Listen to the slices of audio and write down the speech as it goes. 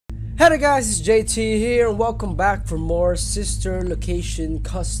Hello guys, it's Jaytee here and welcome back for more sister location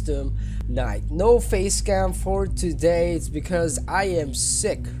custom night. No face cam for today. It's because I am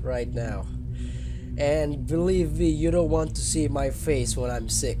sick right now. And believe me, you don't want to see my face when I'm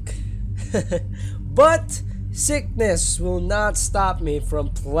sick. But sickness will not stop me from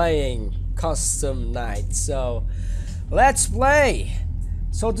playing custom night. So let's play.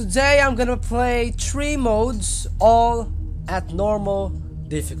 So today I'm gonna play 3 modes, all at normal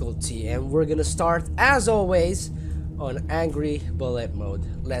difficulty, and we're gonna start as always on angry ballet mode.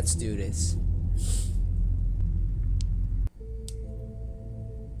 Let's do this.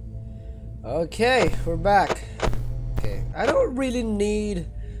 Okay, we're back. Okay, I don't really need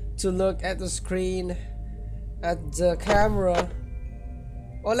to look at the screen, at the camera.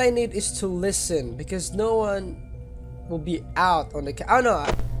 All I need is to listen because no one will be out on the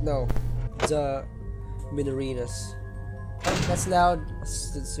no, the minorinas. Oh, that's loud.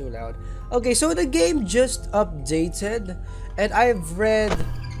 That's too loud. Okay, so the game just updated, and I've read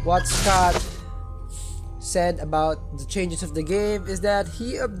what Scott said about the changes of the game is that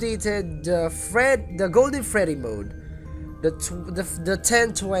he updated the Golden Freddy mode, the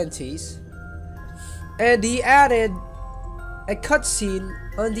 1020s, and he added a cutscene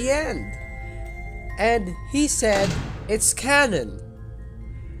on the end, and he said it's canon.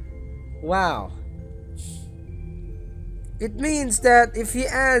 Wow. It means that if he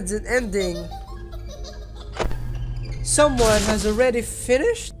adds an ending, someone has already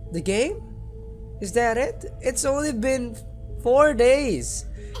finished the game? Is that it? It's only been 4 days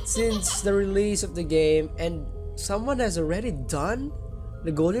since the release of the game and someone has already done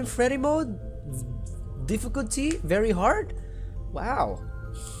the Golden Freddy mode? Difficulty? Very hard? Wow.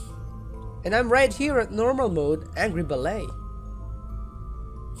 And I'm right here at normal mode, Angry Ballet.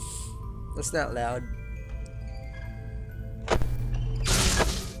 That's not loud.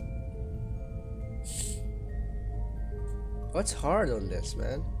 What's hard on this,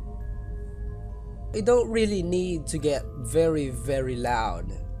 man? You don't really need to get very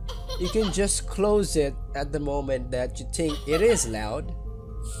loud. You can just close it at the moment that you think it is loud.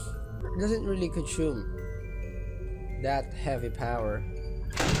 It doesn't really consume that heavy power.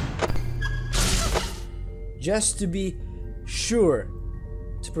 Just to be sure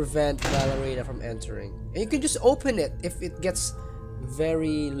to prevent ballerina from entering. And you can just open it if it gets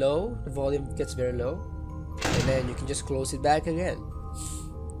very low, the volume gets very low. And then you can just close it back again.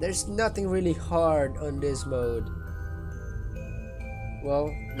 There's nothing really hard on this mode.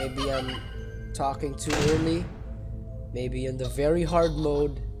 Well, maybe I'm talking too early. Maybe in the very hard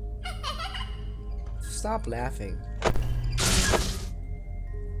mode. Stop laughing.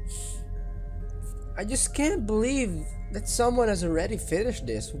 I just can't believe that someone has already finished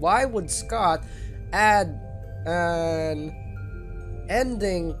this. Why would Scott add an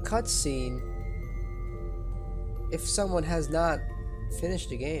ending cutscene if someone has not finished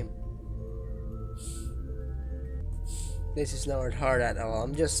the game? This is not hard at all.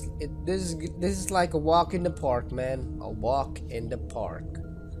 This is like a walk in the park, man. A walk in the park.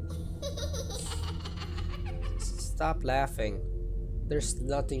 Stop laughing. There's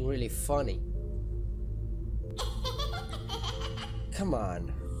nothing really funny. Come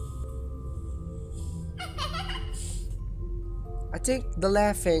on. I think the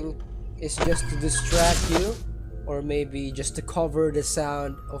laughing is just to distract you, or maybe just to cover the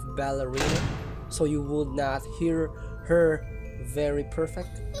sound of ballerina so you would not hear her very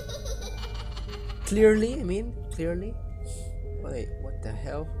perfect clearly. Clearly. Wait, what the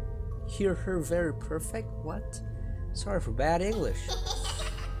hell? Hear her very perfect? What? Sorry for bad English.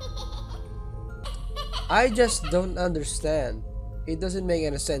 I just don't understand. It doesn't make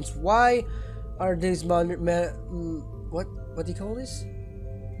any sense. Why are these what do you call this?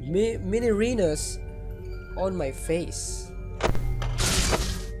 Minorinas on my face?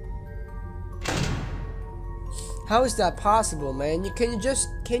 How is that possible, man?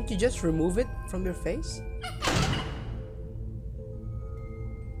 Can't you just remove it from your face?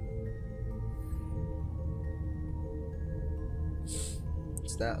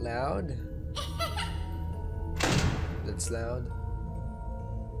 It's not loud. That's loud.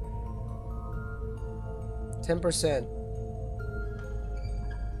 10%.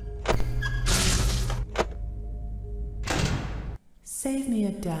 Save me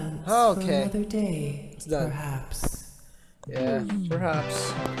a dance for another day, it's done. perhaps. Yeah,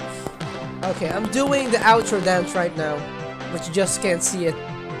 perhaps. Okay, I'm doing the outro dance right now, but you just can't see it.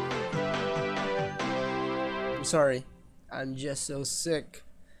 I'm sorry. I'm just so sick.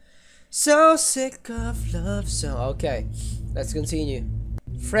 So sick of love. So, okay, let's continue.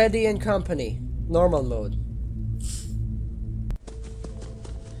 Freddy and Company, normal mode.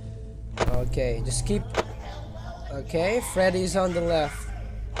 Okay, just keep. Okay, Freddy's on the left.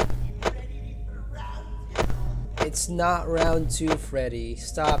 It's not round 2, Freddy.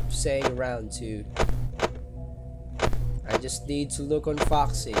 Stop saying round 2. I just need to look on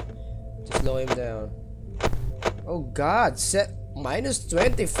Foxy to slow him down. Oh god, set minus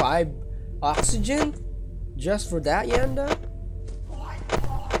 25 oxygen? Just for that, Yanda?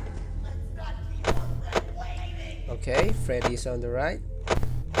 Okay, Freddy's on the right.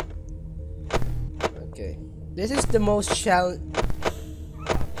 Okay. This is the most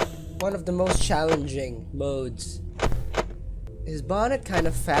one of the most challenging modes. Is Bonnet kind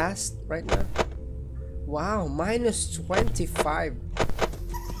of fast right now? Wow, minus 25.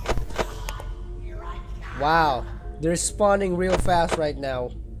 Wow, they're spawning real fast right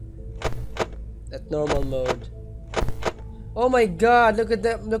now. At normal mode. Oh my god, look at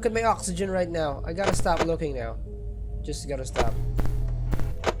that, look at my oxygen right now. I gotta stop looking now. Just gotta stop.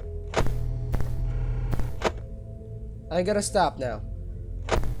 I gotta stop now.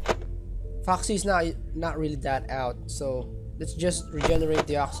 Foxy's not really that out, so let's just regenerate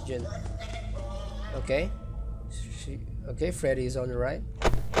the oxygen. Okay. Okay, Freddy is on the right.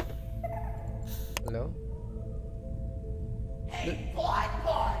 Hello? Hey, boy,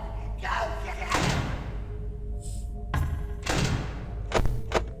 go get him!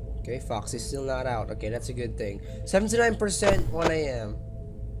 Okay, Foxy's still not out. Okay, that's a good thing. 79%, 1 AM.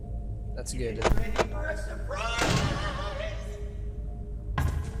 That's good. Ready for a surprise?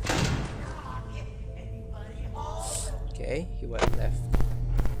 Anybody home? Okay, he went left.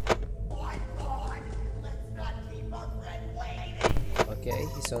 Let's not keep our friend waiting. Okay,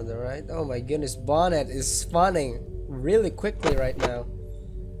 he's on the right. Oh my goodness, Bonnet is spawning really quickly right now.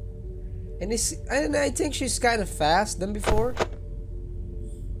 And I think she's kind of fast than before.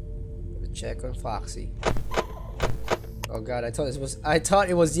 Gotta check on Foxy. Oh god, I thought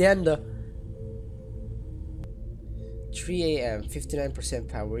it was Yenda. 3 AM, 59%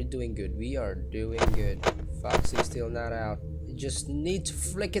 power. We're doing good. We are doing good. Foxy's still not out. You just need to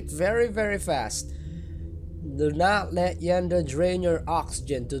flick it very, very fast. Do not let Yenda drain your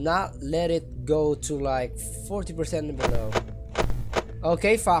oxygen. Do not let it go to like 40% and below.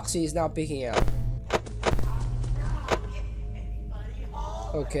 Okay, Foxy is now picking out.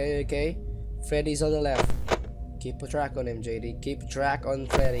 Okay, okay. Freddy's on the left. Keep a track on him, Jaytee. Keep a track on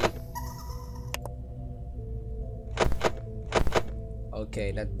Freddy.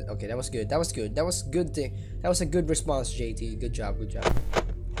 Okay, that was good. That was good. That was good thing. That was a good response, Jaytee. Good job, good job.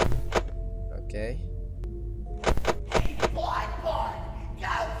 Okay.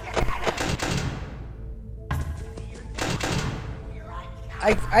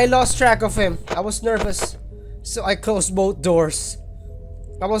 I lost track of him. I was nervous, so I closed both doors.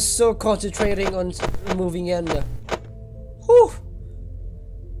 I was so concentrating on removing Yenda. Whew!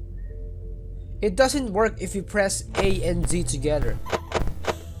 It doesn't work if you press A and D together.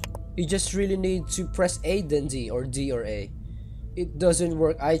 You just really need to press A then D or D or A. It doesn't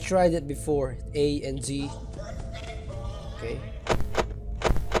work. I tried it before. A and D. Okay.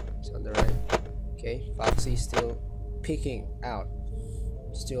 It's on the right. Okay. Foxy's still peeking out.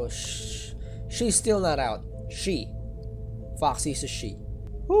 Still, she's still not out. Foxy's a she.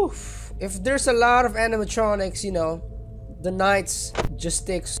 Whew. If there's a lot of animatronics, you know, the nights just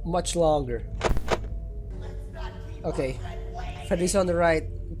takes much longer. Okay, Freddy's on the right.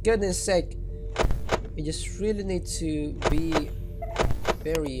 Goodness sake, you just really need to be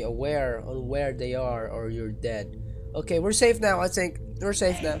very aware on where they are, or you're dead. Okay, we're safe now. I think we're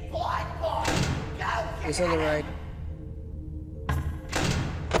safe now. He's on the right.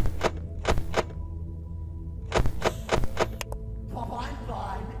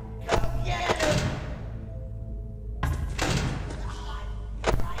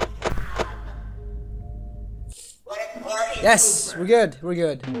 Yes, we're good. We're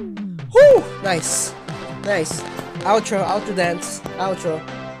good. Whoo! Nice, nice. Outro dance. Outro.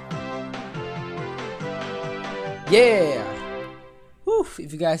 Yeah. Whew!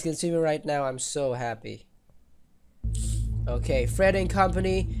 If you guys can see me right now, I'm so happy. Okay, Freddy and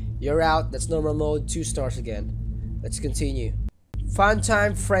Company, you're out. That's normal mode. 2 stars again. Let's continue.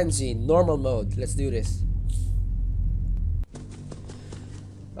 Funtime Frenzy, normal mode. Let's do this.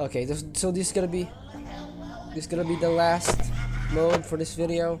 Okay, so this is gonna be the last mode for this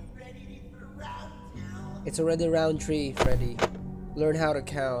video. It's already round 3, Freddy. Learn how to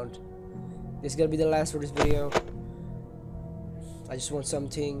count. This is gonna be the last for this video. I just want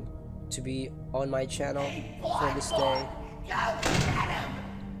something to be on my channel for this day.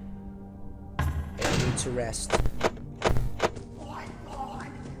 And I need to rest.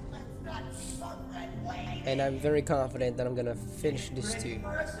 and I'm very confident that I'm gonna finish this too.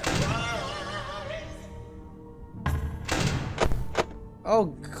 Oh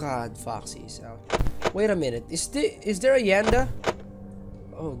God, Foxy's out. Wait a minute, is there a Yanda?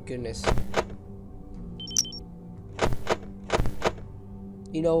 Oh goodness.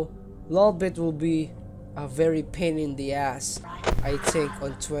 You know, Lolbit will be a very pain in the ass, I think,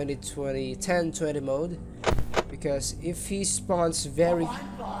 on 1020 mode, because if he spawns very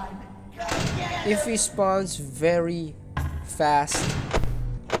fast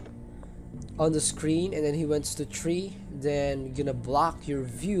on the screen and then he went to tree, then gonna block your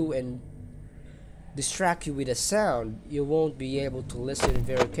view and distract you with a sound. You won't be able to listen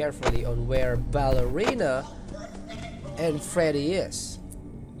very carefully on where Ballerina and Freddy is.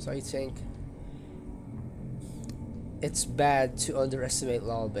 So I think it's bad to underestimate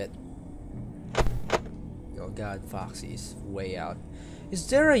Lolbit. Oh God, Foxy's way out. Is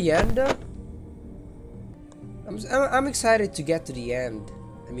there a Yanda? I'm excited to get to the end.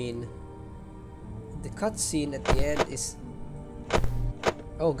 I mean, the cutscene at the end is...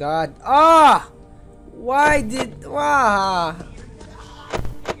 Oh God! Ah! Why did... Wah!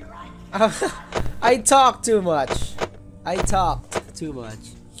 I talk too much. I talked too much.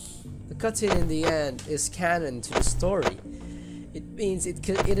 The cutscene in the end is canon to the story. It means it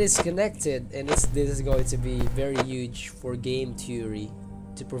is connected, and this is going to be very huge for game theory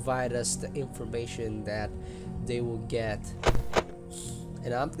to provide us the information that they will get.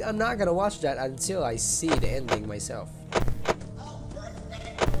 And I'm not gonna watch that until I see the ending myself.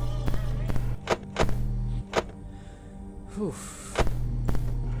 Whew.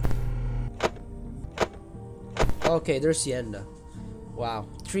 Okay, there's Yenda. Wow,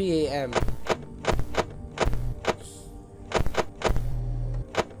 3 AM.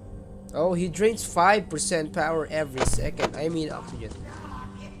 Oh, he drains 5% power every second. I mean oxygen.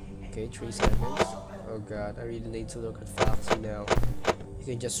 Okay, 3 seconds. Oh God, I really need to look at Foxy now. You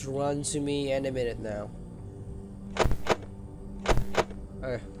can just run to me any minute now.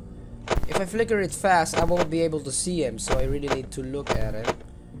 If I flicker it fast, I won't be able to see him, so I really need to look at him.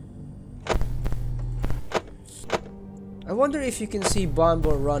 I wonder if you can see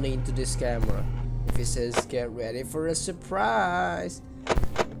Bombo running into this camera. If it says, "Get ready for a surprise,"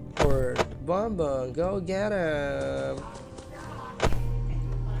 or "Bombo, go get him."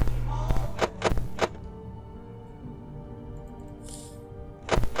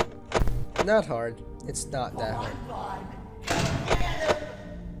 Not hard. It's not that hard.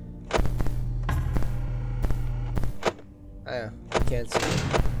 I can't see it.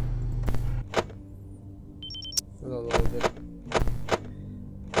 A little bit.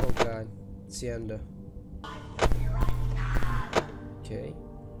 Oh God. It's the end. Okay.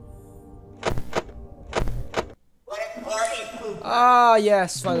 Ah,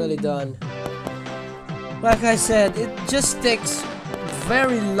 yes, finally done. Like I said, it just takes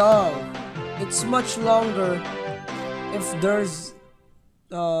very long. It's much longer if there's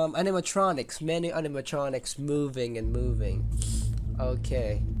animatronics, many animatronics moving and moving.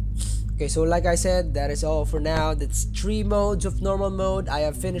 Okay, so like I said, that is all for now. That's 3 modes of normal mode. I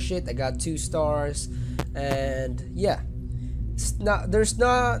have finished it. I got 2 stars, and yeah, there's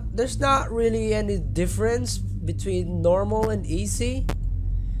not really any difference between normal and easy.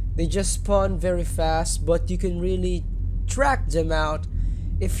 They just spawn very fast, but you can really track them out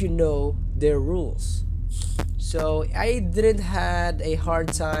if you know their rules. So I didn't had a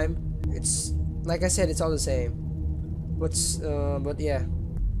hard time. It's like I said, it's all the same. But yeah,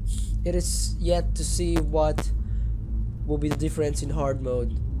 it is yet to see what will be the difference in hard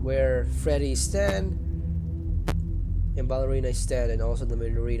mode, where Freddy stand and Ballerina stand, and also the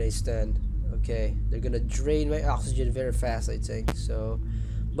Ballerina stand. Okay, they're gonna drain my oxygen very fast, I think. So,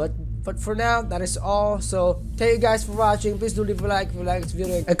 but for now, that is all. So thank you guys for watching. Please do leave a like if you like this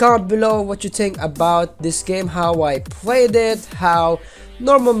video, and comment below what you think about this game, how I played it, how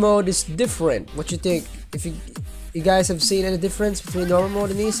normal mode is different, what you think, if you guys have seen any difference between normal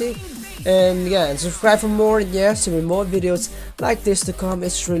mode and easy. And yeah, and subscribe for more, and yes, some more videos like this to come.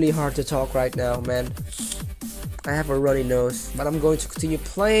 It's really hard to talk right now, man. I have a runny nose, but I'm going to continue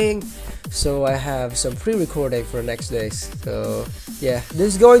playing, so I have some pre-recording for the next days. So yeah,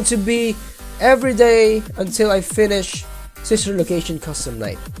 this is going to be every day until I finish Sister Location Custom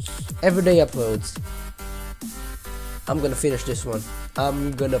Night. Everyday uploads. I'm gonna finish this one.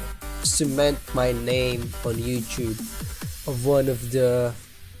 I'm gonna cement my name on YouTube of one of the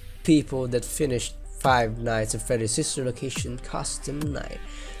people that finished 5 nights of Freddy's Sister Location Custom Night.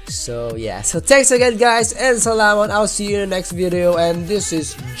 So yeah, so thanks again guys, and Salamat. I'll see you in the next video, and this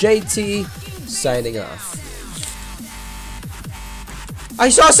is Jaytee signing off. I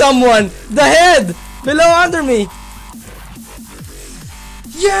saw someone! The head! Below under me!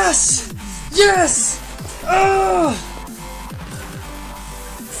 Yes! Yes! Oh!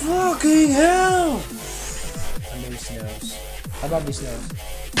 Fucking hell! Under his nose. Above his nose.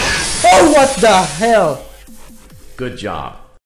 Oh, what the hell? Good job.